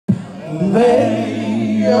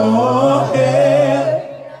Lay your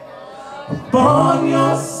head upon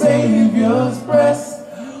your Savior's breast.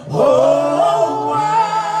 Oh,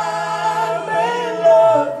 I may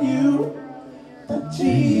love you, but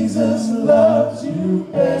Jesus loves you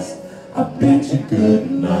best. I bid you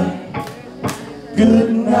good night,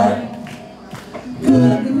 good night,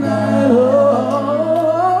 good night. Oh,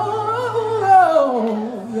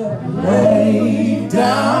 yeah. Lay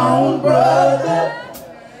down, brother,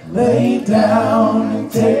 lay down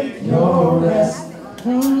and take your rest.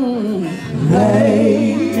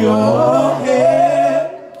 Lay your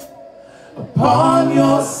head upon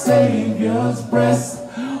your Savior's breast.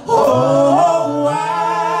 Oh,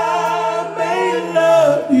 I may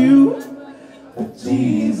love you, but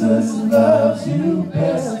Jesus loves you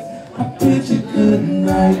best. I bid you good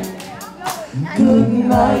night, good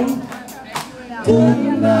night, good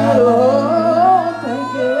night. Oh,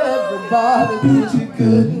 thank you, everybody. I bid you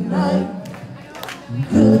good night,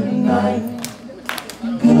 good night,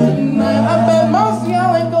 good night. I bet most of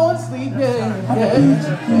y'all ain't going to sleep yet. I bid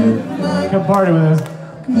you good night. Come party with us.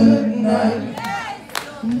 Good night,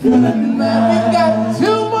 good night. We got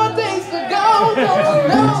 2 more days to go. Good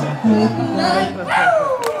night, good night,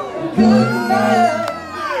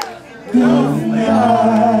 good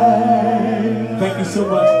night. Thank you so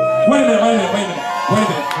much. Wait a minute.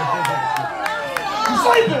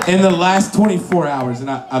 In the last 24 hours, and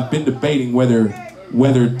I've been debating whether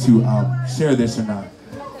to share this or not.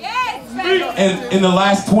 And in the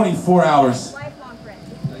last 24 hours,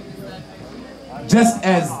 just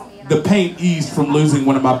as the pain eased from losing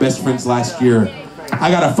one of my best friends last year,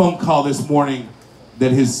 I got a phone call this morning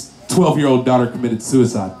that his 12-year-old daughter committed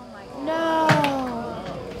suicide. No.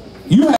 You